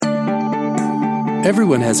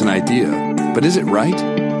Everyone has an idea, but is it right?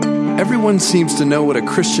 Everyone seems to know what a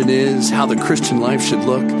Christian is, how the Christian life should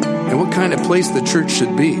look, and what kind of place the church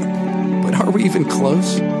should be. But are we even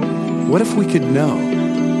close? What if we could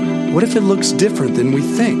know? What if it looks different than we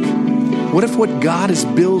think? What if what God is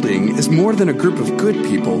building is more than a group of good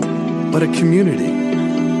people, but a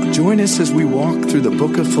community? Join us as we walk through the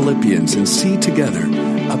book of Philippians and see together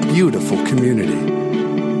a beautiful community.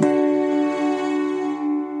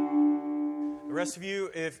 The rest of you,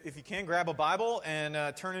 if you can, grab a Bible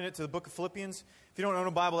and turn in it to the book of Philippians. If you don't own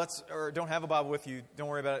a Bible or don't have a Bible with you, don't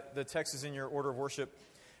worry about it. The text is in your order of worship.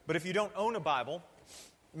 But if you don't own a Bible,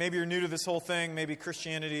 maybe you're new to this whole thing, maybe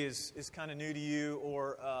Christianity is kind of new to you,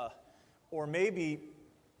 or maybe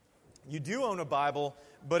you do own a Bible,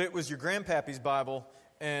 but it was your grandpappy's Bible,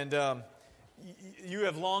 and you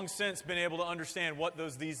have long since been able to understand what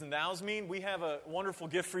those these and thous mean. We have a wonderful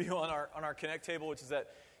gift for you on our Connect table, which is that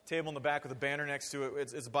table in the back with a banner next to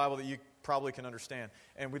it. It's a Bible that you probably can understand,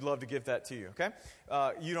 and we'd love to give that to you, okay?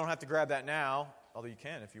 You don't have to grab that now, although you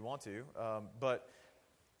can if you want to, but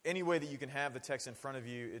any way that you can have the text in front of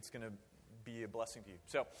you, it's going to be a blessing to you.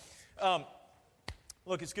 So,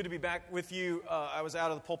 look, it's good to be back with you. I was out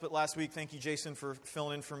of the pulpit last week. Thank you, Jason, for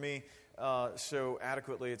filling in for me so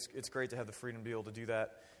adequately. It's great to have the freedom to be able to do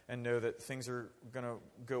that and know that things are going to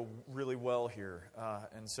go really well here.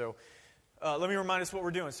 And so let me remind us what we're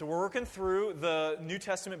doing. So we're working through the New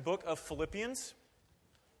Testament book of Philippians.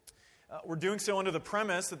 We're doing so under the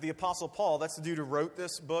premise that the Apostle Paul, that's the dude who wrote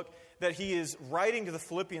this book, that he is writing to the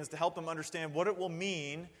Philippians to help them understand what it will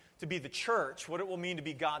mean to be the church, what it will mean to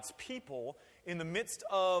be God's people in the midst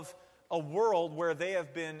of a world where they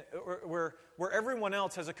have been, where everyone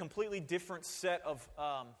else has a completely different set of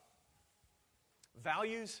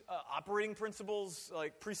values, operating principles,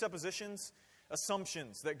 like presuppositions,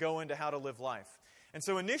 assumptions that go into how to live life. And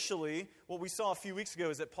so initially, what we saw a few weeks ago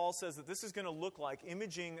is that Paul says that this is going to look like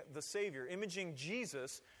imaging the Savior, imaging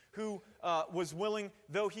Jesus, who was willing,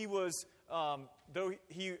 though he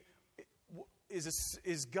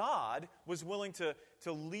is God, was willing to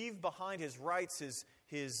leave behind his rights,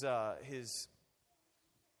 his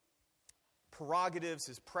prerogatives,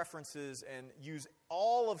 his preferences, and use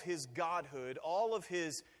all of his godhood, all of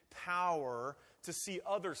his power to see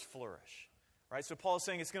others flourish. Right? So Paul is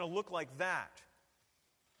saying it's going to look like that.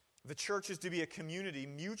 The church is to be a community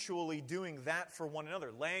mutually doing that for one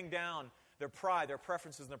another, laying down their pride, their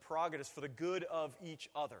preferences, and their prerogatives for the good of each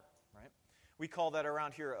other. Right? We call that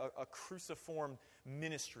around here a cruciform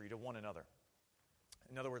ministry to one another.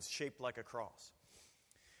 In other words, shaped like a cross.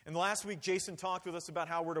 And last week, Jason talked with us about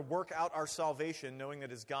how we're to work out our salvation, knowing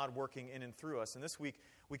that it's God working in and through us. And this week,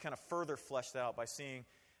 we kind of further fleshed out by seeing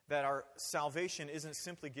that our salvation isn't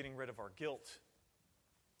simply getting rid of our guilt.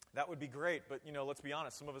 That would be great, but, let's be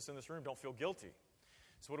honest, some of us in this room don't feel guilty.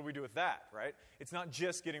 So what do we do with that, right? It's not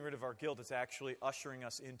just getting rid of our guilt, it's actually ushering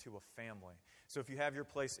us into a family. So if you have your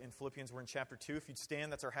place in Philippians, we're in chapter 2. If you'd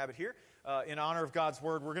stand, that's our habit here. In honor of God's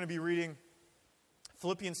Word, we're going to be reading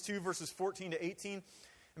Philippians 2, verses 14 to 18.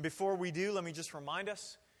 And before we do, let me just remind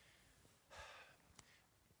us,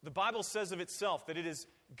 the Bible says of itself that it is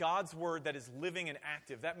God's Word that is living and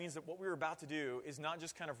active. That means that what we're about to do is not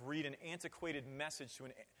just kind of read an antiquated message to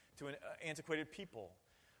an antiquated people.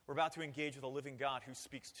 We're about to engage with a living God who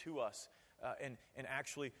speaks to us and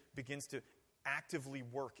actually begins to actively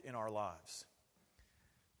work in our lives.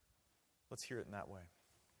 Let's hear it in that way.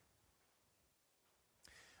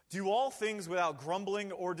 Do all things without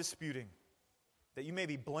grumbling or disputing, that you may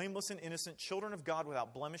be blameless and innocent, children of God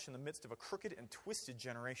without blemish in the midst of a crooked and twisted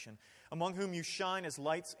generation, among whom you shine as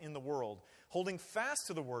lights in the world, holding fast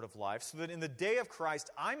to the word of life, so that in the day of Christ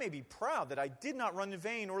I may be proud that I did not run in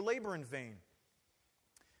vain or labor in vain.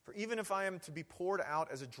 For even if I am to be poured out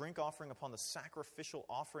as a drink offering upon the sacrificial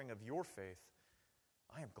offering of your faith,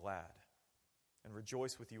 I am glad and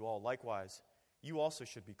rejoice with you all. Likewise, you also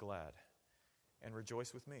should be glad and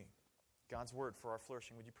rejoice with me. God's word for our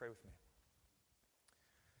flourishing. Would you pray with me?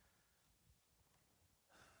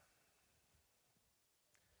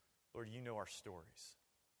 Lord, you know our stories.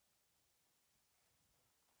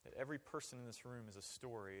 That every person in this room is a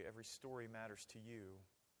story. Every story matters to you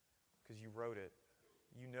because you wrote it.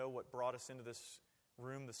 You know what brought us into this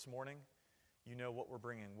room this morning. You know what we're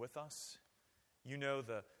bringing with us. You know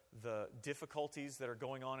the difficulties that are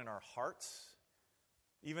going on in our hearts.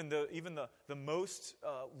 Even the most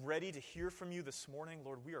ready to hear from you this morning,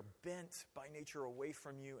 Lord, we are bent by nature away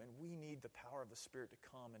from you, and we need the power of the Spirit to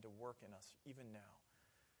come and to work in us even now.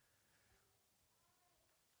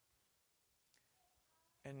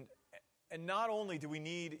 And not only do we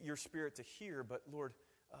need your Spirit to hear, but Lord,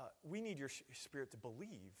 we need your Spirit to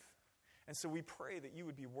believe. And so we pray that you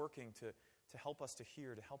would be working to help us to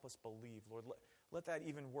hear, to help us believe. Lord, let that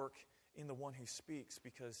even work in the one who speaks,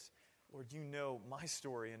 because, Lord, you know my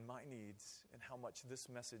story and my needs and how much this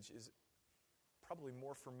message is probably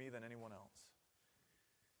more for me than anyone else.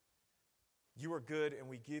 You are good, and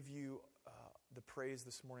we give you the praise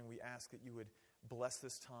this morning. We ask that you would bless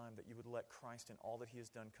this time, that you would let Christ and all that he has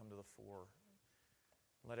done come to the fore.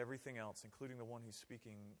 Let everything else, including the one who's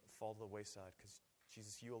speaking, fall to the wayside, because,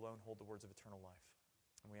 Jesus, you alone hold the words of eternal life.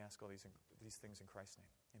 And we ask all these things in Christ's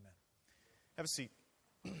name. Amen. Have a seat.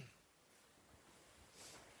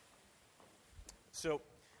 So,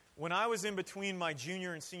 when I was in between my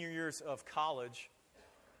junior and senior years of college,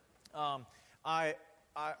 I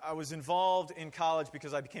was involved in college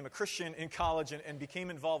because I became a Christian in college and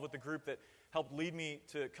became involved with the group that helped lead me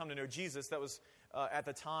to come to know Jesus. That was, at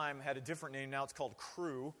the time, had a different name. Now it's called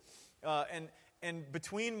Cru. And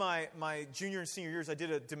between my junior and senior years, I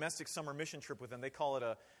did a domestic summer mission trip with them. They call it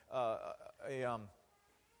I'm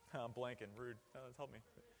blanking, rude. Help me.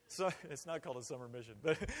 So it's not called a summer mission,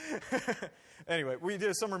 but anyway, we did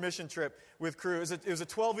a summer mission trip with Cru. It was a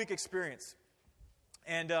 12-week experience,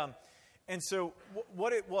 and so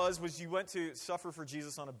what it was you went to suffer for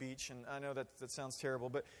Jesus on a beach, and I know that sounds terrible,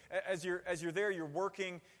 but as you're there, you're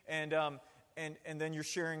working, and then you're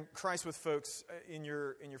sharing Christ with folks in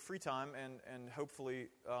your free time, and hopefully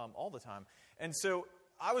all the time. And so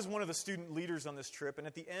I was one of the student leaders on this trip, and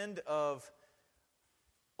at the end of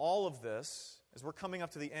all of this, as we're coming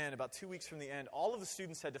up to the end, about 2 weeks from the end, all of the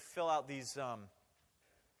students had to fill out these,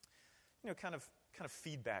 kind of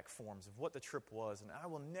feedback forms of what the trip was. And I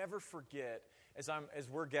will never forget, as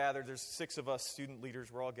we're gathered, there's 6 of us student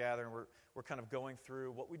leaders, we're all gathered, and we're kind of going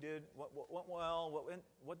through what we did, what went well,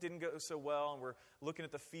 what didn't go so well, and we're looking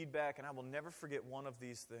at the feedback. And I will never forget one of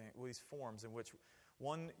these forms in which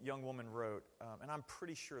one young woman wrote, and I'm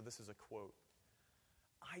pretty sure this is a quote,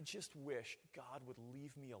 "I just wish God would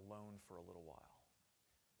leave me alone for a little while."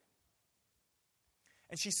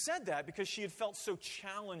 And she said that because she had felt so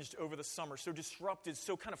challenged over the summer, so disrupted,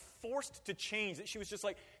 so kind of forced to change, that she was just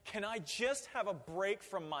like, can I just have a break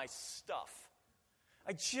from my stuff?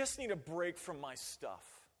 I just need a break from my stuff.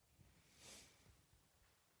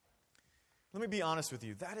 Let me be honest with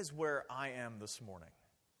you. That is where I am this morning.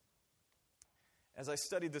 As I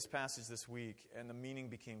studied this passage this week and the meaning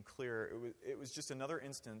became clear, it was just another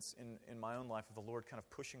instance in my own life of the Lord kind of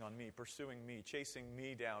pushing on me, pursuing me, chasing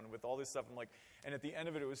me down with all this stuff. I'm like, and at the end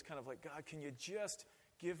of it, it was kind of like, God, can you just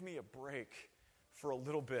give me a break for a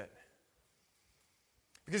little bit?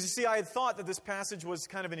 Because you see, I had thought that this passage was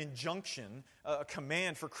kind of an injunction, a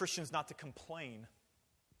command for Christians not to complain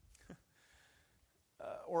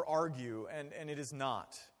or argue, and it is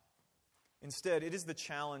not. Instead, it is the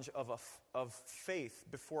challenge of faith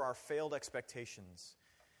before our failed expectations.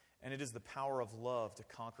 And it is the power of love to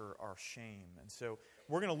conquer our shame. And so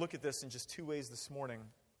we're going to look at this in just 2 ways this morning.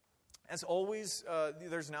 As always,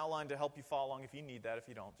 there's an outline to help you follow along if you need that. If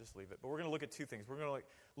you don't, just leave it. But we're going to look at 2 things. We're going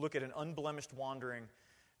to look at an unblemished wandering,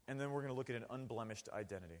 and then we're going to look at an unblemished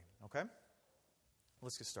identity. Okay?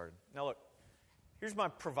 Let's get started. Now look, here's my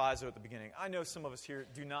proviso at the beginning. I know some of us here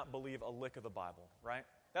do not believe a lick of the Bible, right?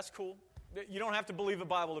 That's cool. You don't have to believe the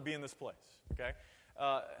Bible to be in this place, okay?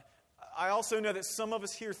 I also know that some of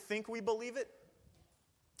us here think we believe it.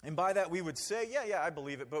 And by that we would say, yeah, I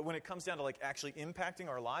believe it. But when it comes down to like actually impacting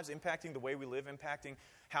our lives, impacting the way we live, impacting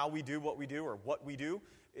how we do what we do or what we do,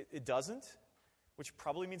 it doesn't, which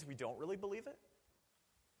probably means we don't really believe it.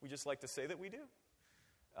 We just like to say that we do.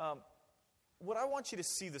 What I want you to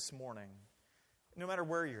see this morning, no matter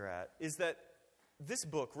where you're at, is that this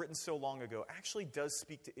book, written so long ago, actually does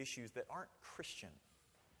speak to issues that aren't Christian.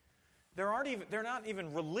 They're not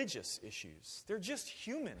even religious issues. They're just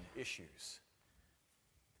human issues.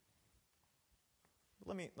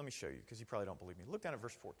 Let me show you, because you probably don't believe me. Look down at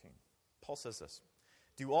verse 14. Paul says this: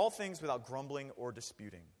 do all things without grumbling or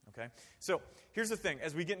disputing. Okay? So here's the thing.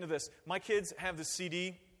 As we get into this, my kids have this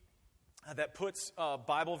CD that puts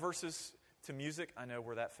Bible verses to music. I know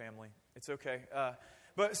we're that family. It's okay.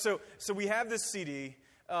 But so we have this CD,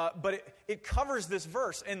 but it covers this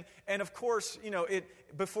verse, and of course,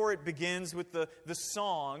 before it begins with the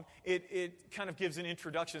song, it kind of gives an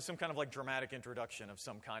introduction, some kind of like dramatic introduction of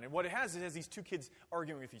some kind. And what it has these 2 kids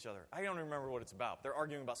arguing with each other. I don't remember what it's about. They're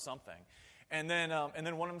arguing about something, and then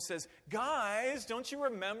one of them says, "Guys, don't you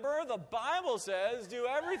remember the Bible says do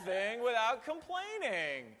everything without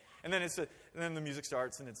complaining?" And then the music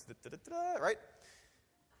starts, and it's right.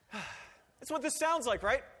 That's what this sounds like,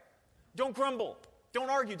 right? Don't grumble. Don't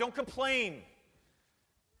argue. Don't complain.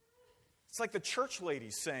 It's like the church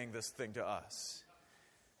ladies saying this thing to us.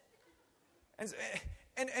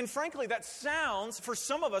 And frankly, that sounds, for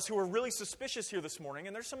some of us who are really suspicious here this morning,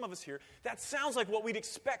 and there's some of us here, that sounds like what we'd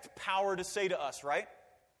expect power to say to us, right?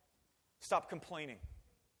 Stop complaining.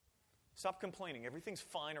 Stop complaining. Everything's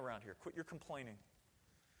fine around here. Quit your complaining.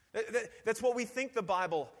 That's what we think the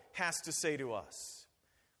Bible has to say to us.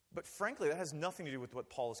 But frankly, that has nothing to do with what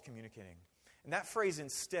Paul is communicating. And that phrase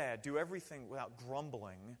instead, do everything without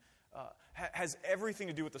grumbling, has everything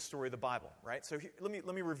to do with the story of the Bible, right? So let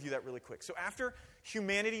me review that really quick. So after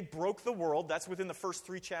humanity broke the world, that's within the first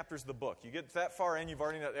 3 chapters of the book. You get that far in, you've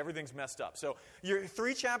already know everything's messed up. So you're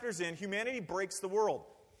 3 chapters in, humanity breaks the world.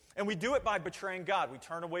 And we do it by betraying God. We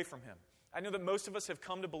turn away from Him. I know that most of us have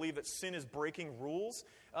come to believe that sin is breaking rules.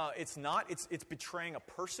 It's not. It's betraying a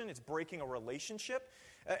person. It's breaking a relationship.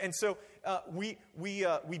 And so we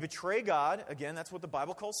betray God. Again, that's what the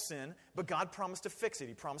Bible calls sin. But God promised to fix it.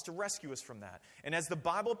 He promised to rescue us from that. And as the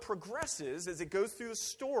Bible progresses, as it goes through the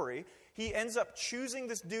story, He ends up choosing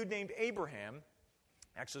this dude named Abraham.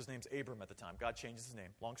 Actually, his name's Abram at the time. God changes his name.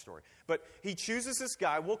 Long story. But He chooses this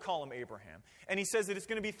guy. We'll call him Abraham. And He says that it's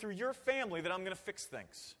going to be through your family that I'm going to fix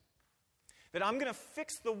things. That I'm going to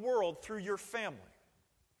fix the world through your family.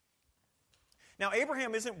 Now,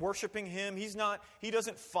 Abraham isn't worshiping Him. He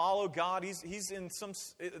doesn't follow God. He's in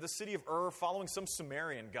the city of Ur following some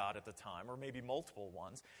Sumerian god at the time, or maybe multiple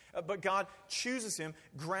ones. But God chooses him,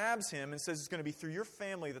 grabs him, and says it's going to be through your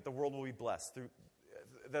family that the world will be blessed,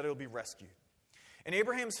 that it will be rescued. And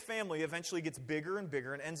Abraham's family eventually gets bigger and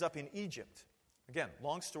bigger and ends up in Egypt. Again,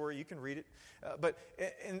 long story, you can read it.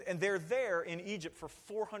 And they're there in Egypt for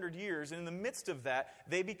 400 years, and in the midst of that,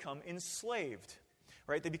 they become enslaved.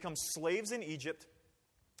 Right? They become slaves in Egypt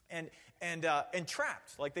and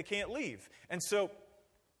trapped, like they can't leave. And so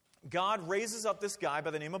God raises up this guy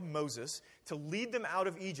by the name of Moses to lead them out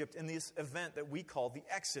of Egypt in this event that we call the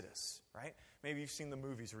Exodus. Right? Maybe you've seen the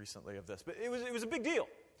movies recently of this, but it was a big deal.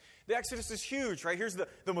 The Exodus is huge, right? Here's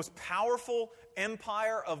the most powerful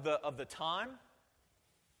empire of the time.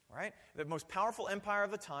 Right? The most powerful empire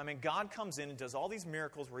of the time, and God comes in and does all these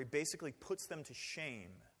miracles where He basically puts them to shame.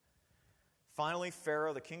 Finally,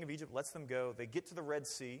 Pharaoh, the king of Egypt, lets them go. They get to the Red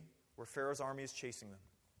Sea, where Pharaoh's army is chasing them.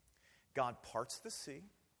 God parts the sea.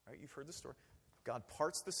 Right? You've heard the story. God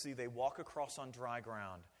parts the sea. They walk across on dry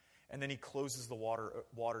ground, and then He closes the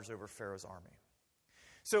waters over Pharaoh's army.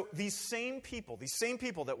 So these same people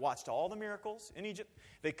that watched all the miracles in Egypt,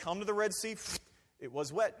 they come to the Red Sea. It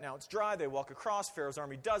was wet, now it's dry. They walk across. Pharaoh's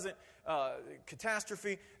army doesn't.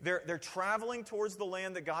 Catastrophe. They're traveling towards the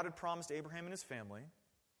land that God had promised Abraham and his family.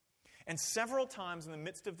 And several times in the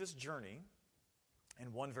midst of this journey,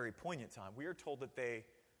 and one very poignant time, we are told that they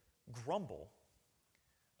grumble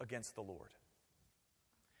against the Lord,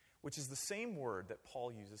 which is the same word that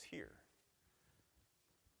Paul uses here.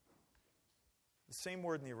 The same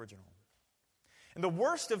word in the original. And the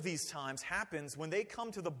worst of these times happens when they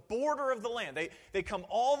come to the border of the land. They come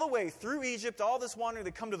all the way through Egypt, all this wandering.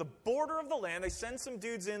 They come to the border of the land. They send some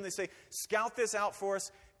dudes in. They say, scout this out for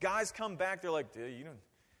us. Guys come back. They're like,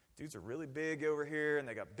 dudes are really big over here, and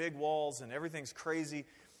they got big walls, and everything's crazy.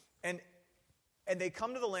 And they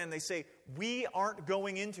come to the land. They say, we aren't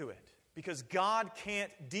going into it because God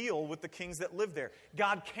can't deal with the kings that live there.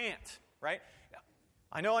 God can't, right?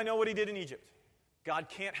 I know what He did in Egypt. God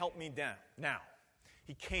can't help me now.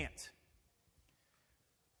 He can't.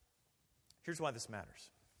 Here's why this matters.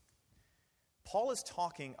 Paul is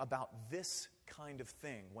talking about this kind of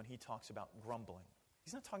thing when he talks about grumbling.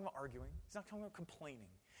 He's not talking about arguing. He's not talking about complaining.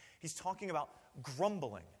 He's talking about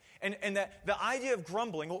grumbling. And that the idea of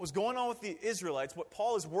grumbling, what was going on with the Israelites, what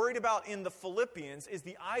Paul is worried about in the Philippians, is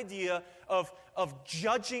the idea of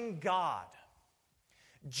judging God.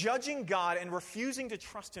 Judging God and refusing to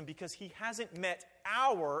trust Him because He hasn't met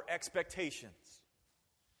our expectations.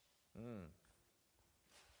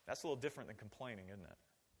 That's a little different than complaining, isn't it?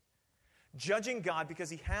 Judging God because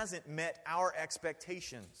He hasn't met our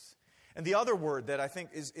expectations. And the other word that I think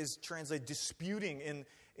is translated disputing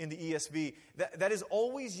in the ESV, that is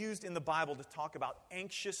always used in the Bible to talk about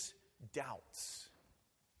anxious doubts.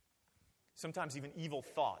 Sometimes even evil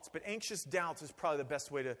thoughts. But anxious doubts is probably the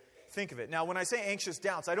best way to think of it. Now, when I say anxious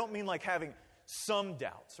doubts, I don't mean like having some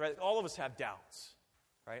doubts, right? All of us have doubts,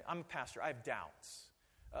 right? I'm a pastor. I have doubts.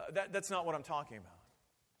 That's not what I'm talking about.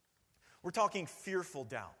 We're talking fearful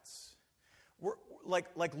doubts. We're like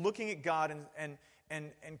looking at God and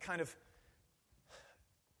kind of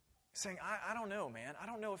saying, I don't know, man. I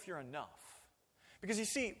don't know if you're enough. Because you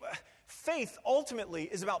see, faith ultimately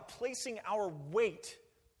is about placing our weight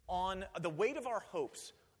on the weight of our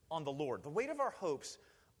hopes on the Lord, the weight of our hopes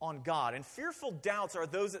on God. And fearful doubts are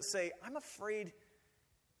those that say, I'm afraid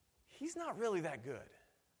He's not really that good.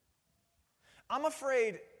 I'm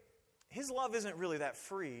afraid his love isn't really that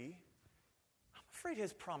free. I'm afraid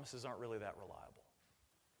his promises aren't really that reliable.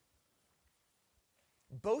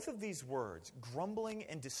 Both of these words, grumbling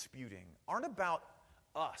and disputing, aren't about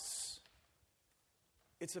us.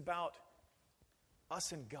 It's about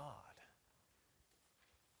us and God.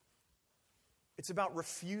 It's about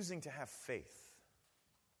refusing to have faith.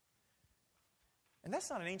 And that's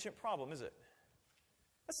not an ancient problem, is it?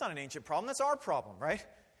 That's not an ancient problem. That's our problem, right?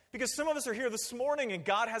 Because some of us are here this morning and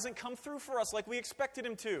God hasn't come through for us like we expected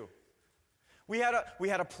him to. We had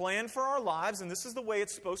a plan for our lives, and this is the way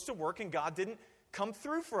it's supposed to work, and God didn't come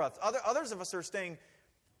through for us. Others of us are staying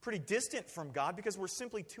pretty distant from God because we're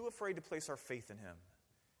simply too afraid to place our faith in him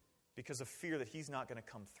because of fear that he's not going to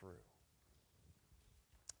come through.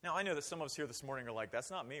 Now, I know that some of us here this morning are like, that's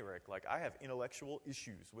not me, Rick. Like, I have intellectual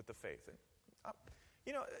issues with the faith. And,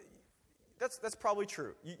 that's probably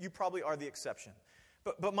true. You probably are the exception.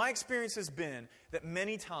 But my experience has been that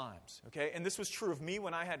many times, okay, and this was true of me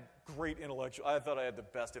when I had I thought I had the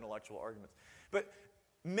best intellectual arguments. But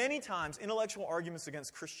many times, intellectual arguments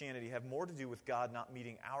against Christianity have more to do with God not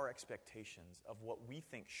meeting our expectations of what we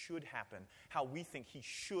think should happen, how we think he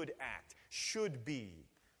should act, should be,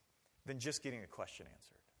 than just getting a question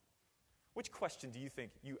answered. Which question do you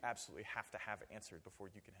think you absolutely have to have answered before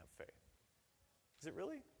you can have faith? Is it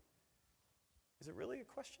really? Is it really a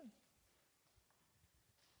question?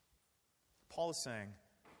 Paul is saying,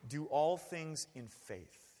 do all things in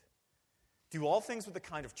faith. Do all things with the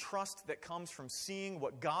kind of trust that comes from seeing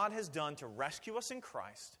what God has done to rescue us in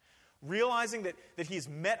Christ, realizing that he has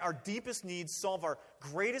met our deepest needs, solved our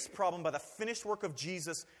greatest problem by the finished work of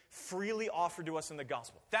Jesus freely offered to us in the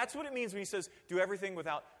gospel. That's what it means when he says, do everything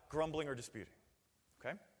without grumbling or disputing.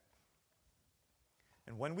 Okay?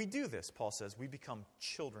 And when we do this, Paul says, we become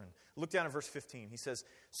children. Look down at verse 15. He says,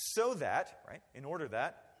 so that, right, in order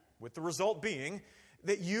that, with the result being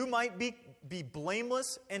that you might be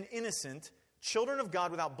blameless and innocent, children of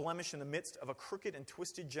God without blemish in the midst of a crooked and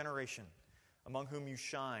twisted generation, among whom you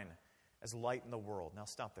shine as light in the world. Now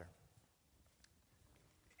stop there.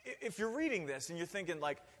 If you're reading this and you're thinking,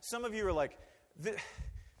 like, some of you are like,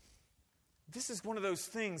 this is one of those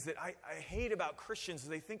things that I hate about Christians, is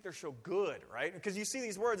they think they're so good, right? Because you see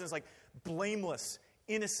these words and it's like blameless,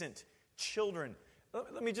 innocent, children.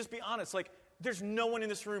 Let me just be honest, like, there's no one in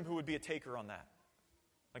this room who would be a taker on that.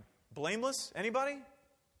 Like, blameless? Anybody?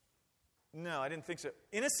 No, I didn't think so.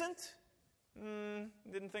 Innocent?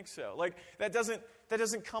 Didn't think so. Like, that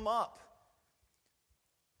doesn't come up.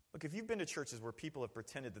 Look, if you've been to churches where people have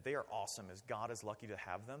pretended that they are awesome as God is lucky to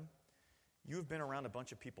have them, you've been around a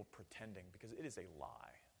bunch of people pretending, because it is a lie.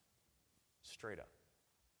 Straight up.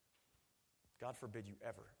 God forbid you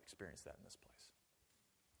ever experience that in this place.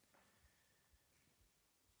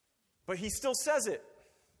 But he still says it.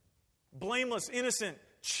 Blameless, innocent,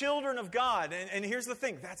 children of God. And here's the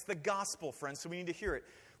thing. That's the gospel, friends, so we need to hear it.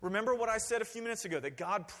 Remember what I said a few minutes ago, that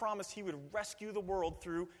God promised he would rescue the world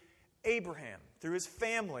through Abraham, through his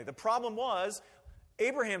family. The problem was,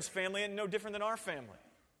 Abraham's family, and no different than our family,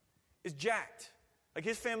 is jacked. Like,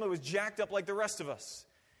 his family was jacked up like the rest of us.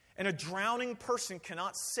 And a drowning person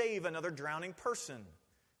cannot save another drowning person.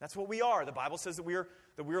 That's what we are. The Bible says that we are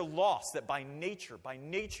lost, that by nature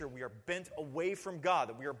we are bent away from God,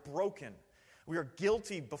 that we are broken. We are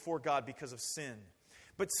guilty before God because of sin.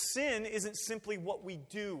 But sin isn't simply what we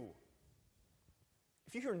do.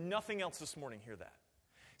 If you hear nothing else this morning, hear that.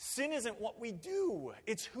 Sin isn't what we do.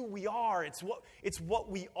 It's who we are. It's what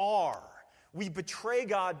we are. We betray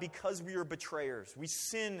God because we are betrayers. We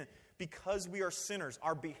sin because we are sinners.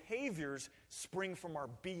 Our behaviors spring from our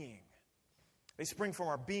being. They spring from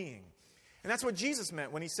our being. And that's what Jesus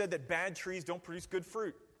meant when he said that bad trees don't produce good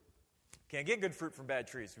fruit. Can't get good fruit from bad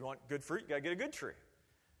trees. If you want good fruit, you got to get a good tree.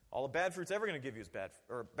 All the bad fruit's ever going to give you is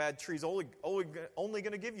bad trees only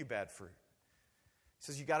going to give you bad fruit. He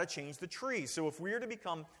says you got to change the tree. So if we are to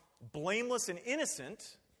become blameless and innocent,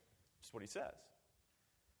 that's what he says,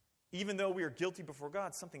 even though we are guilty before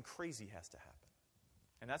God, something crazy has to happen.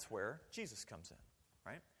 And that's where Jesus comes in,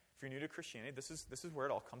 right? If you're new to Christianity, this is where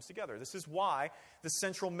it all comes together. This is why the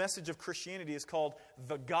central message of Christianity is called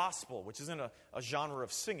the gospel, which isn't a genre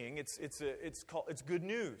of singing. It's good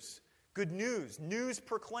news. Good news. News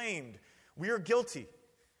proclaimed. We are guilty,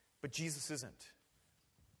 but Jesus isn't.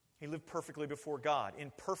 He lived perfectly before God,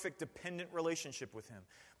 in perfect dependent relationship with him.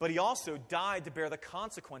 But he also died to bear the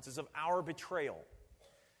consequences of our betrayal.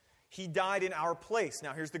 He died in our place.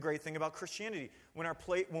 Now, here's the great thing about Christianity.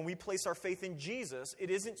 When we place our faith in Jesus, it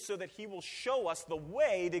isn't so that he will show us the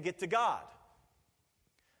way to get to God.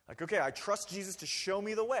 Like, okay, I trust Jesus to show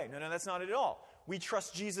me the way. No, that's not it at all. We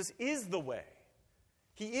trust Jesus is the way.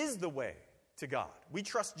 He is the way. to God. We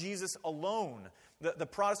trust Jesus alone. The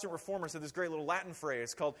Protestant reformers had this great little Latin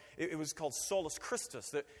phrase called, it was called solus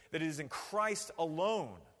Christus, that it is in Christ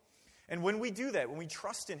alone. And when we do that, when we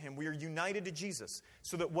trust in Him, we are united to Jesus,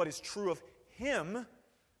 so that what is true of Him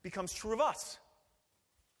becomes true of us.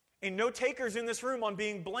 And no takers in this room on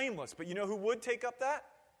being blameless, but you know who would take up that?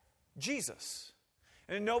 Jesus.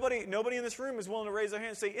 And nobody in this room is willing to raise their hand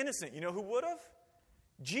and say innocent. You know who would have?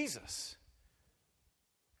 Jesus.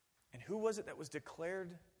 And who was it that was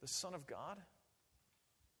declared the Son of God?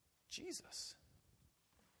 Jesus.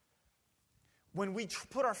 When we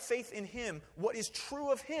put our faith in Him, what is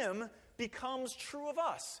true of Him becomes true of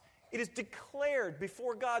us. It is declared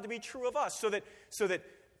before God to be true of us, so that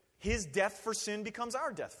His death for sin becomes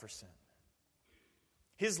our death for sin.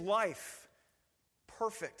 His life,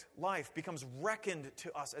 perfect life, becomes reckoned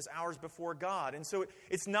to us as ours before God. And so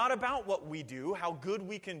it's not about what we do, how good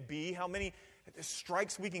we can be, how many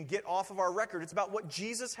strikes we can get off of our record. It's about what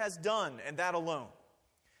Jesus has done, and that alone.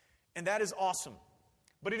 And that is awesome.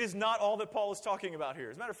 But it is not all that Paul is talking about here.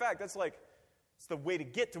 As a matter of fact, it's the way to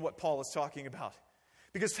get to what Paul is talking about.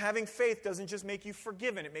 Because having faith doesn't just make you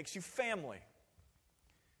forgiven, it makes you family.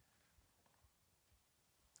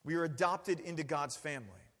 We are adopted into God's family,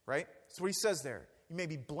 right? That's what he says there. You may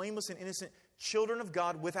be blameless and innocent, children of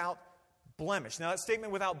God without blemish. Now, that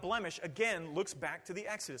statement without blemish, again, looks back to the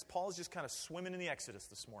Exodus. Paul is just kind of swimming in the Exodus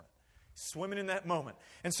this morning. Swimming in that moment.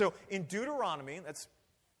 And so, in Deuteronomy, that's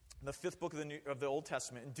the 5th book of the Old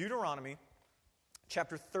Testament, in Deuteronomy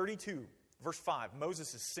chapter 32, verse 5,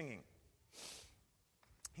 Moses is singing.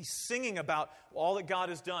 He's singing about all that God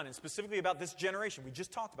has done, and specifically about this generation we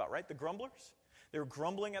just talked about, right? The grumblers. They were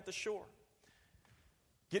grumbling at the shore,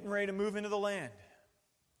 getting ready to move into the land.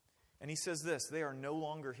 And he says this, they are no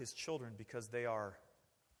longer his children because they are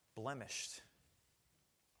blemished.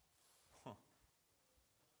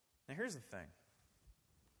 Now here's the thing.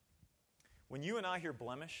 When you and I hear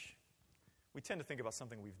blemish, we tend to think about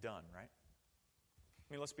something we've done, right? I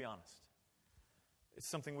mean, let's be honest. It's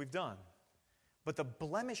something we've done. But the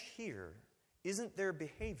blemish here isn't their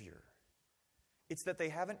behavior. It's that they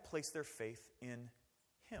haven't placed their faith in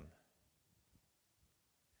Him.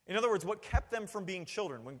 In other words, what kept them from being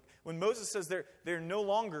children, when Moses says they're no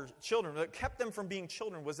longer children, what kept them from being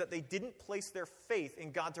children was that they didn't place their faith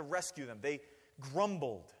in God to rescue them. They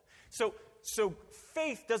grumbled. So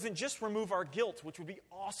faith doesn't just remove our guilt, which would be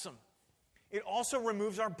awesome. It also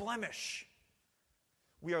removes our blemish.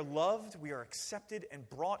 We are loved, we are accepted, and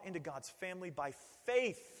brought into God's family by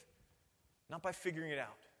faith, not by figuring it out.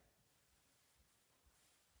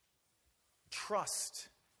 Trust,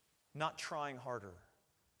 not trying harder.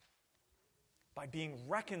 By being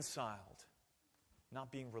reconciled,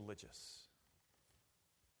 not being religious.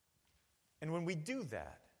 And when we do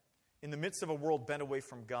that, in the midst of a world bent away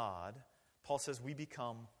from God, Paul says we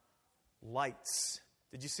become lights.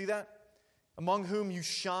 Did you see that? Among whom you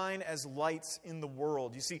shine as lights in the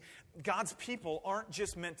world. You see, God's people aren't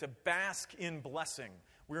just meant to bask in blessing.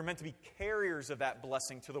 We are meant to be carriers of that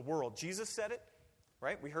blessing to the world. Jesus said it,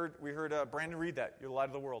 right? We heard Brandon read that. You're the light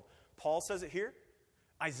of the world. Paul says it here.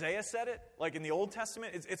 Isaiah said it. Like in the Old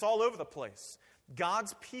Testament, it's all over the place.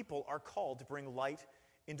 God's people are called to bring light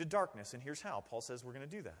into darkness. And here's how. Paul says we're going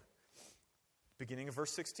to do that. Beginning of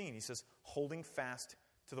verse 16, he says, holding fast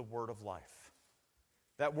to the word of life.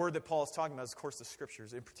 That word that Paul is talking about is, of course, the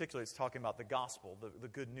Scriptures. In particular, it's talking about the gospel, the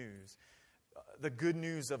good news. The good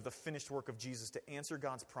news of the finished work of Jesus to answer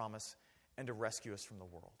God's promise and to rescue us from the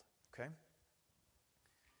world. Okay?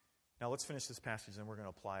 Now let's finish this passage and we're going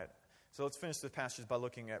to apply it. So let's finish this passage by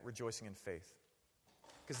looking at rejoicing in faith.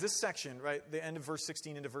 Because this section, right, the end of verse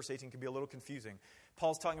 16 into verse 18 can be a little confusing.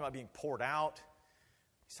 Paul's talking about being poured out.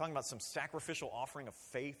 He's talking about some sacrificial offering of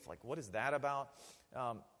faith. Like, what is that about?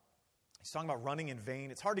 He's talking about running in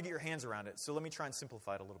vain. It's hard to get your hands around it, so let me try and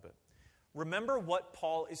simplify it a little bit. Remember what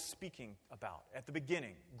Paul is speaking about at the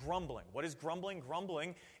beginning, grumbling. What is grumbling?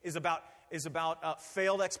 Grumbling is about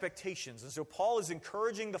failed expectations. And so Paul is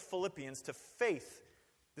encouraging the Philippians to faith,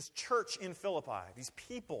 this church in Philippi, these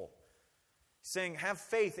people, saying, have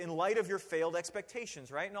faith in light of your failed expectations,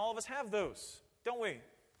 right? And all of us have those, don't we?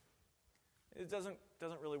 It doesn't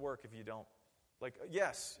really work if you don't. Like,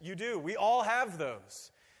 yes, you do. We all have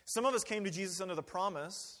those. Some of us came to Jesus under the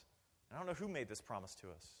promise. I don't know who made this promise to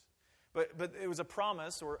us. But it was a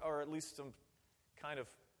promise, or at least some kind of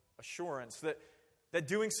assurance, that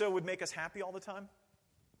doing so would make us happy all the time,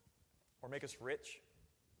 or make us rich,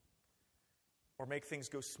 or make things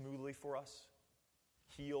go smoothly for us,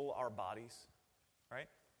 heal our bodies, right?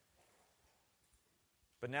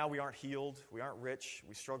 But now we aren't healed, we aren't rich,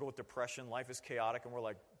 we struggle with depression, life is chaotic, and we're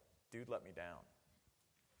like, dude, let me down.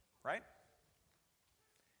 Right?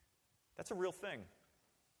 That's a real thing.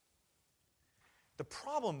 The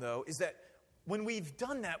problem, though, is that when we've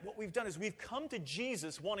done that, what we've done is we've come to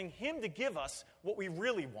Jesus wanting Him to give us what we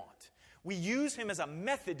really want. We use Him as a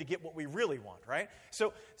method to get what we really want, right?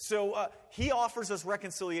 So He offers us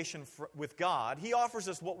reconciliation with God. He offers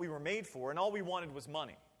us what we were made for, and all we wanted was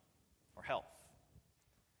money or health.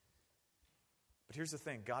 But here's the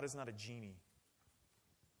thing. God is not a genie.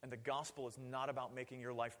 And the gospel is not about making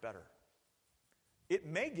your life better. It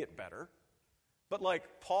may get better, but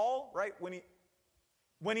like Paul, right,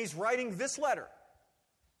 when he's writing this letter,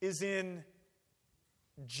 is in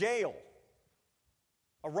jail.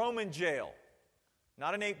 A Roman jail.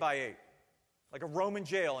 Not an 8x8. Like a Roman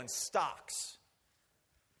jail in stocks.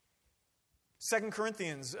 2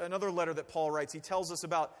 Corinthians, another letter that Paul writes, he tells us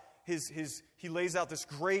about he lays out this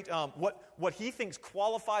great, what he thinks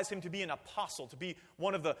qualifies him to be an apostle, to be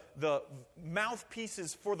one of the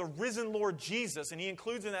mouthpieces for the risen Lord Jesus. And he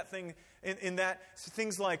includes in that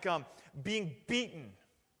things like being beaten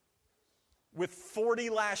with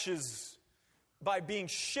 40 lashes, by being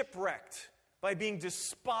shipwrecked, by being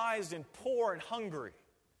despised and poor and hungry.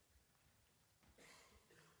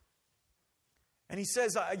 And he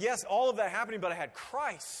says, yes, all of that happening, but I had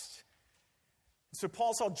Christ. So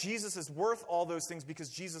Paul saw Jesus as worth all those things because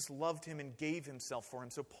Jesus loved him and gave himself for him.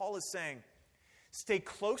 So Paul is saying, stay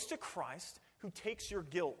close to Christ, who takes your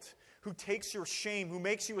guilt, who takes your shame, who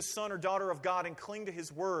makes you a son or daughter of God, and cling to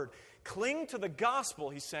His word. Cling to the gospel,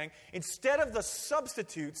 he's saying, instead of the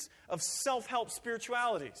substitutes of self-help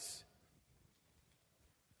spiritualities.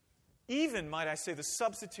 Even, might I say, the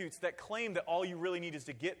substitutes that claim that all you really need is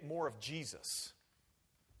to get more of Jesus.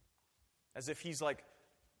 As if He's like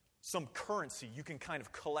some currency you can kind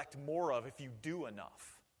of collect more of if you do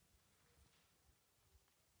enough.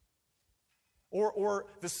 Or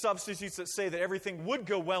the substitutes that say that everything would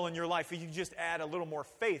go well in your life if you just add a little more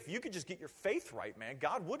faith. You could just get your faith right, man.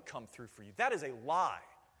 God would come through for you. That is a lie.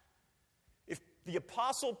 If the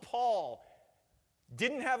Apostle Paul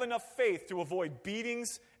didn't have enough faith to avoid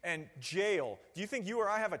beatings and jail, do you think you or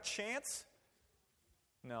I have a chance?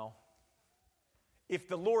 No. If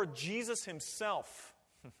the Lord Jesus Himself,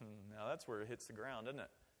 now that's where it hits the ground, isn't it?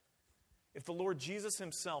 If the Lord Jesus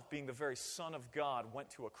Himself, being the very Son of God,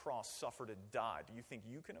 went to a cross, suffered, and died, do you think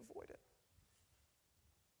you can avoid it?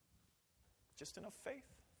 Just enough faith?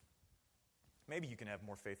 Maybe you can have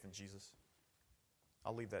more faith in Jesus.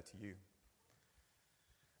 I'll leave that to you.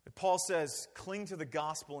 But Paul says, cling to the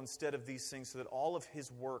gospel instead of these things so that all of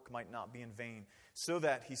His work might not be in vain. So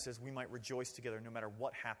that, he says, we might rejoice together no matter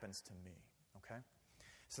what happens to me. Okay?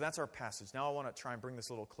 So that's our passage. Now I want to try and bring this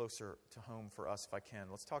a little closer to home for us if I can.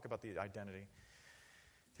 Let's talk about the identity.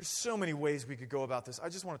 There's so many ways we could go about this. I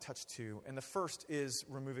just want to touch two. And the first is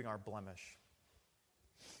removing our blemish.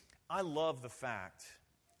 I love the fact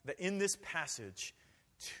that in this passage,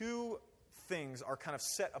 two things are kind of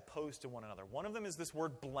set opposed to one another. One of them is this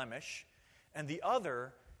word blemish, and the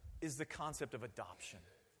other is the concept of adoption.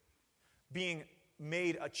 Being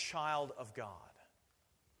made a child of God.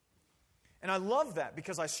 And I love that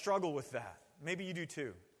because I struggle with that. Maybe you do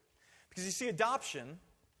too. Because you see, adoption,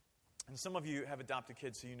 and some of you have adopted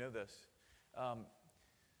kids, so you know this.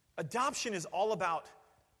 Adoption is all about,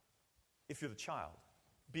 if you're the child,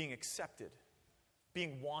 being accepted,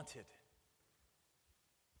 being wanted,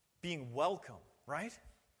 being welcome, right?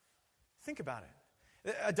 Think about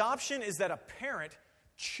it. Adoption is that a parent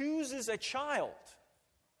chooses a child,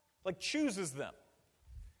 like chooses them,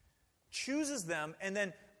 and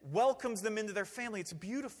then welcomes them into their family. It's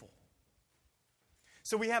beautiful.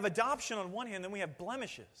 So we have adoption on one hand, then we have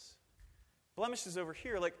blemishes. Blemishes over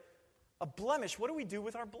here, like a blemish, what do we do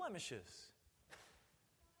with our blemishes?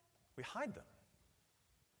 We hide them.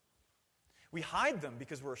 We hide them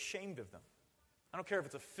because we're ashamed of them. I don't care if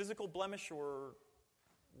it's a physical blemish or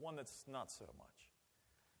one that's not so much.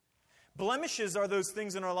 Blemishes are those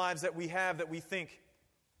things in our lives that we have that we think,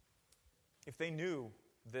 if they knew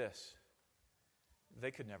this, they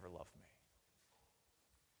could never love me.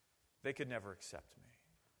 They could never accept me.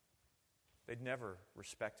 They'd never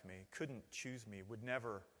respect me, couldn't choose me, would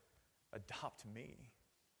never adopt me.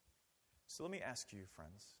 So let me ask you,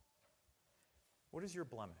 friends, what is your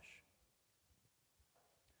blemish?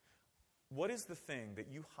 What is the thing that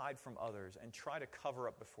you hide from others and try to cover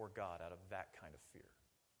up before God out of that kind of fear?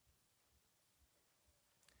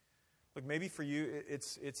 Look, maybe for you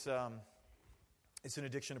it's an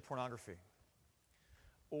addiction to pornography.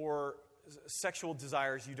 Or sexual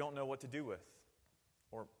desires you don't know what to do with.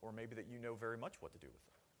 Or maybe that you know very much what to do with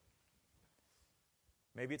them.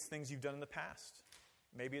 Maybe it's things you've done in the past.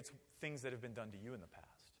 Maybe it's things that have been done to you in the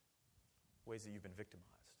past. Ways that you've been victimized.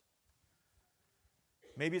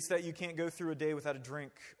 Maybe it's that you can't go through a day without a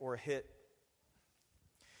drink or a hit.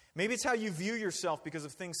 Maybe it's how you view yourself because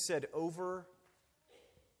of things said over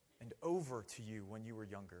and over to you when you were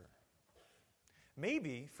younger.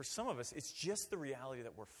 Maybe, for some of us, it's just the reality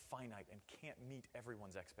that we're finite and can't meet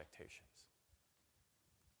everyone's expectations.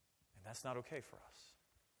 And that's not okay for us.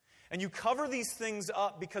 And you cover these things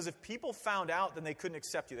up because if people found out, then they couldn't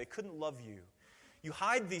accept you. They couldn't love you. You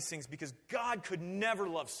hide these things because God could never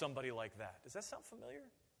love somebody like that. Does that sound familiar?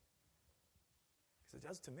 Because it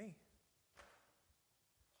does to me.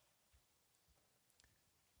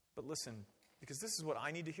 But listen, because this is what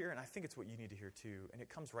I need to hear, and I think it's what you need to hear too, and it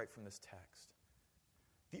comes right from this text.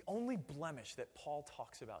 The only blemish that Paul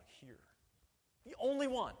talks about here, the only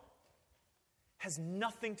one, has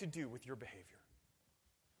nothing to do with your behavior.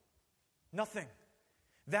 Nothing.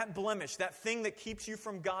 That blemish, that thing that keeps you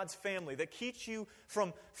from God's family, that keeps you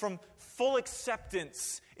from full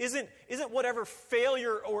acceptance, isn't whatever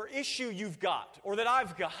failure or issue you've got or that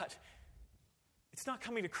I've got. It's not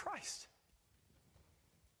coming to Christ.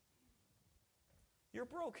 You're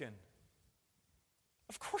broken.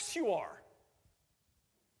 Of course you are.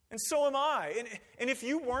 And so am I. And if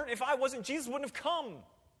you weren't, if I wasn't, Jesus wouldn't have come.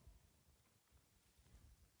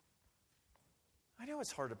 I know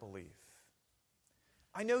it's hard to believe.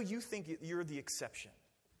 I know you think you're the exception.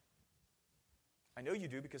 I know you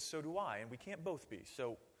do because so do I, and we can't both be.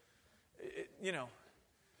 So,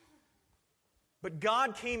 But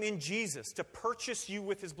God came in Jesus to purchase you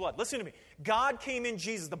with His blood. Listen to me. God came in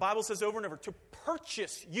Jesus, the Bible says over and over, to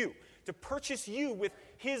purchase you with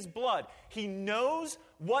His blood. He knows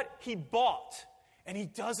what He bought, and He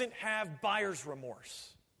doesn't have buyer's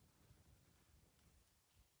remorse.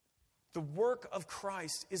 The work of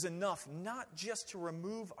Christ is enough, not just to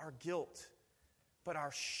remove our guilt, but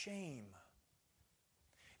our shame.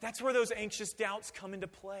 That's where those anxious doubts come into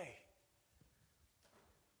play.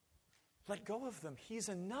 Let go of them. He's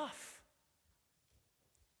enough.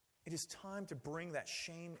 It is time to bring that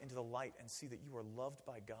shame into the light and see that you are loved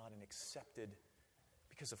by God and accepted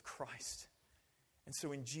because of Christ. And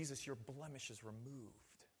so in Jesus, your blemish is removed.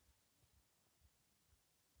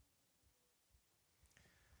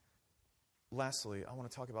 Lastly, I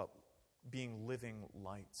want to talk about being living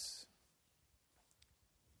lights.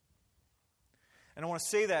 And I want to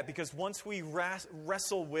say that because once we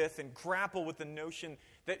wrestle with and grapple with the notion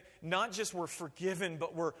that not just we're forgiven,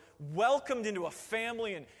 but we're welcomed into a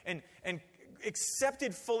family and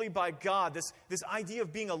accepted fully by God, this idea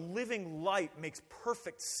of being a living light makes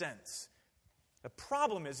perfect sense. The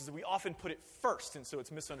problem is that we often put it first, and so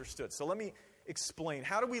it's misunderstood. So let me explain.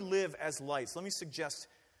 How do we live as lights? Let me suggest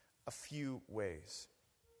a few ways.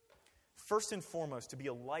 First and foremost, to be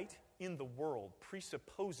a light in the world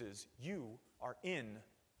presupposes you are in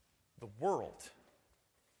the world.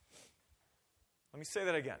 Let me say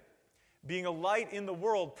that again. Being a light in the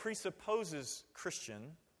world presupposes,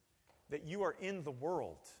 Christian, that you are in the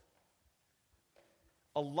world.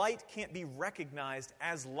 A light can't be recognized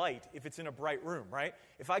as light if it's in a bright room, right?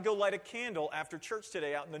 If I go light a candle after church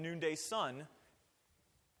today out in the noonday sun,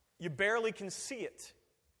 you barely can see it.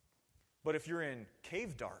 But if you're in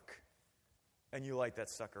cave dark and you light that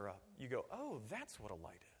sucker up, you go, oh, that's what a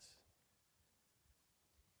light is.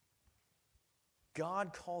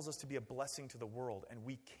 God calls us to be a blessing to the world, and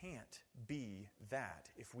we can't be that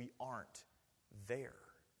if we aren't there.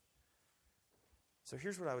 So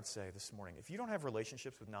here's what I would say this morning. If you don't have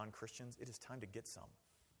relationships with non-Christians, it is time to get some.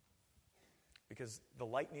 Because the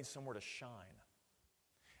light needs somewhere to shine.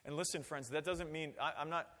 And listen, friends, that doesn't mean, I'm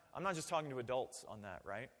not just talking to adults on that,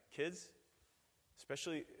 right? Kids,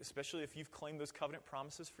 especially if you've claimed those covenant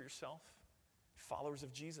promises for yourself, followers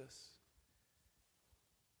of Jesus.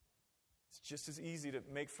 It's just as easy to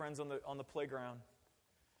make friends on the playground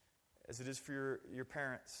as it is for your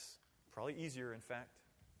parents. Probably easier, in fact.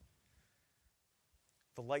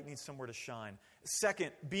 The light needs somewhere to shine.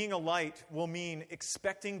 Second, being a light will mean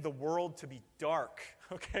expecting the world to be dark.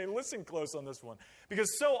 Okay, listen close on this one.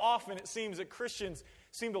 Because so often it seems that Christians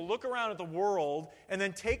seem to look around at the world and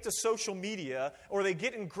then take to social media, or they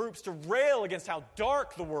get in groups to rail against how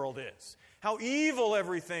dark the world is, how evil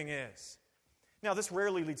everything is. Now, this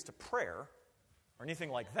rarely leads to prayer or anything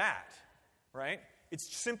like that, right?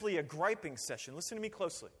 It's simply a griping session. Listen to me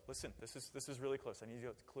closely. Listen, this is really close. I need you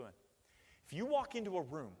to clue in. If you walk into a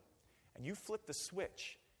room and you flip the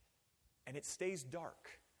switch and it stays dark,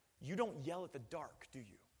 you don't yell at the dark, do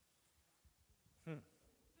you?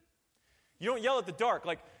 You don't yell at the dark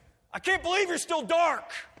like, I can't believe you're still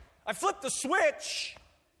dark. I flipped the switch.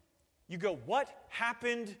 You go, what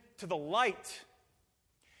happened to the light?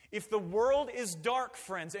 If the world is dark,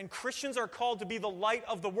 friends, and Christians are called to be the light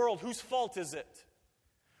of the world, whose fault is it?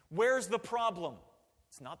 Where's the problem?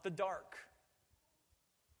 It's not the dark.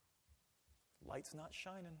 Light's not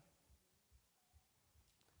shining.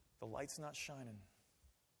 The light's not shining.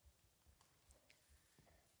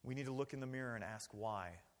 We need to look in the mirror and ask why.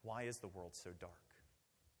 Why is the world so dark?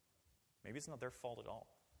 Maybe it's not their fault at all.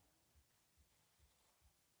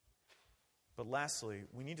 But lastly,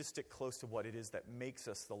 we need to stick close to what it is that makes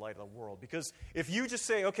us the light of the world. Because if you just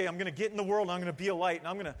say, okay, I'm going to get in the world and I'm going to be a light and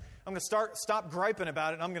I'm going to stop griping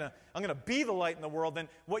about it and I'm going to be the light in the world, then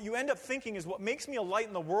what you end up thinking is what makes me a light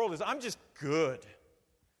in the world is I'm just good.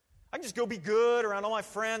 I can just go be good around all my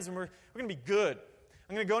friends and we're going to be good.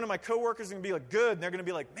 I'm going to go into my coworkers and be like good and they're going to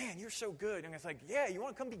be like, man, you're so good. And I'm going to think, yeah, you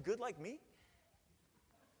want to come be good like me?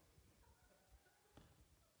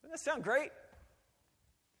 Doesn't that sound great?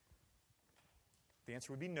 The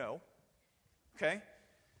answer would be no. Okay?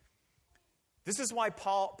 This is why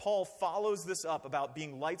Paul follows this up about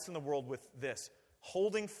being lights in the world with this.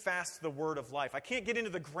 Holding fast to the word of life. I can't get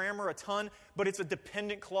into the grammar a ton, but it's a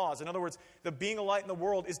dependent clause. In other words, the being a light in the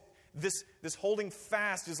world is this holding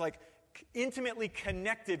fast is like intimately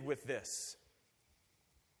connected with this.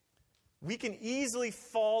 We can easily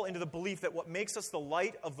fall into the belief that what makes us the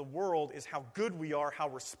light of the world is how good we are, how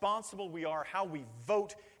responsible we are, how we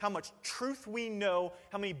vote, how much truth we know,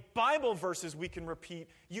 how many Bible verses we can repeat.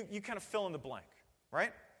 You kind of fill in the blank,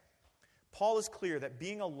 right? Paul is clear that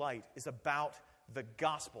being a light is about the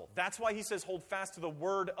gospel. That's why he says hold fast to the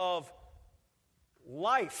word of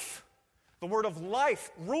life. The word of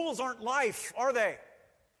life. Rules aren't life, are they?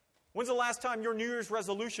 When's the last time your New Year's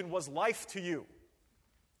resolution was life to you?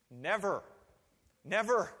 Never.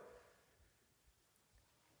 Never.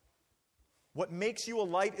 What makes you a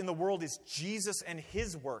light in the world is Jesus and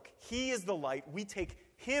His work. He is the light. We take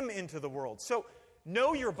Him into the world. So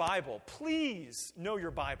know your Bible. Please know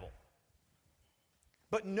your Bible.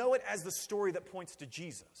 But know it as the story that points to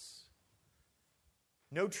Jesus.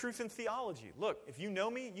 Know truth in theology. Look, if you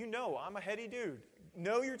know me, you know I'm a heady dude.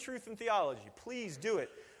 Know your truth in theology. Please do it.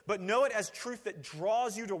 But know it as truth that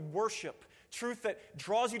draws you to worship. Truth that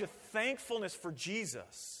draws you to thankfulness for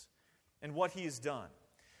Jesus and what He has done.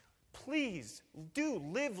 Please do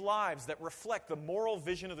live lives that reflect the moral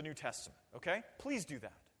vision of the New Testament. Okay? Please do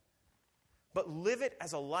that. But live it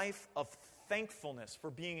as a life of thankfulness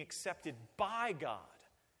for being accepted by God.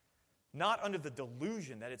 Not under the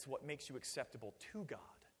delusion that it's what makes you acceptable to God.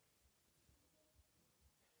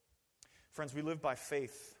 Friends, we live by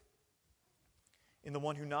faith in the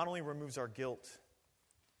one who not only removes our guilt,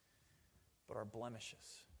 but our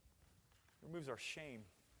blemishes. Removes our shame.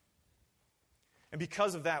 And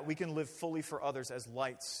because of that, we can live fully for others as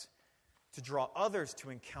lights, to draw others to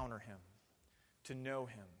encounter Him, to know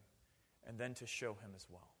Him, and then to show Him as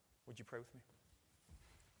well. Would you pray with me?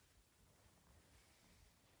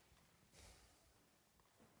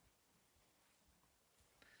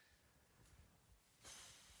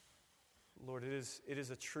 Lord, it is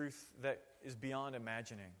a truth that is beyond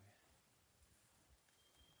imagining.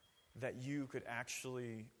 That you could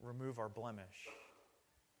actually remove our blemish.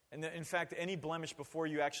 And that, in fact, any blemish before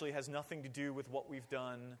you actually has nothing to do with what we've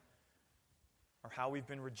done or how we've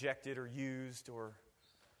been rejected or used, or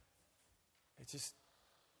it's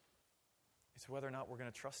whether or not we're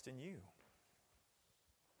going to trust in you.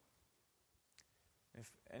 If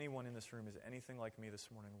anyone in this room is anything like me this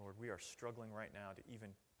morning, Lord, we are struggling right now to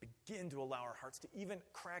even begin to allow our hearts to even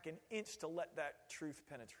crack an inch to let that truth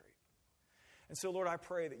penetrate. And so, Lord, I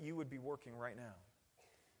pray that you would be working right now.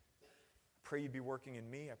 I pray you'd be working in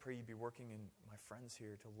me. I pray you'd be working in my friends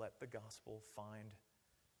here to let the gospel find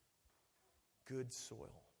good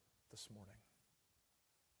soil this morning.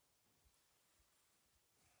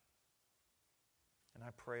 And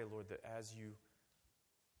I pray, Lord, that as you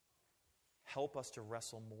help us to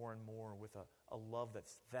wrestle more and more with a love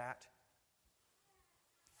that's that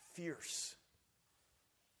fierce,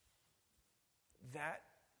 that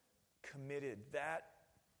committed, that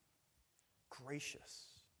gracious,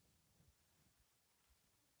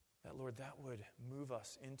 that, Lord, that would move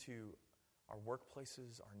us into our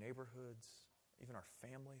workplaces, our neighborhoods, even our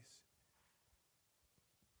families,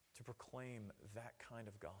 to proclaim that kind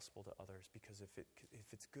of gospel to others, because if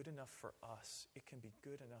it's good enough for us, it can be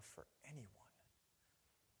good enough for anyone.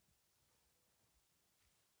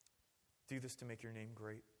 Do this to make your name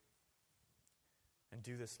great. And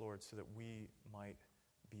do this, Lord, so that we might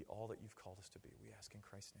be all that you've called us to be. We ask in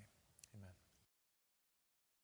Christ's name. Amen.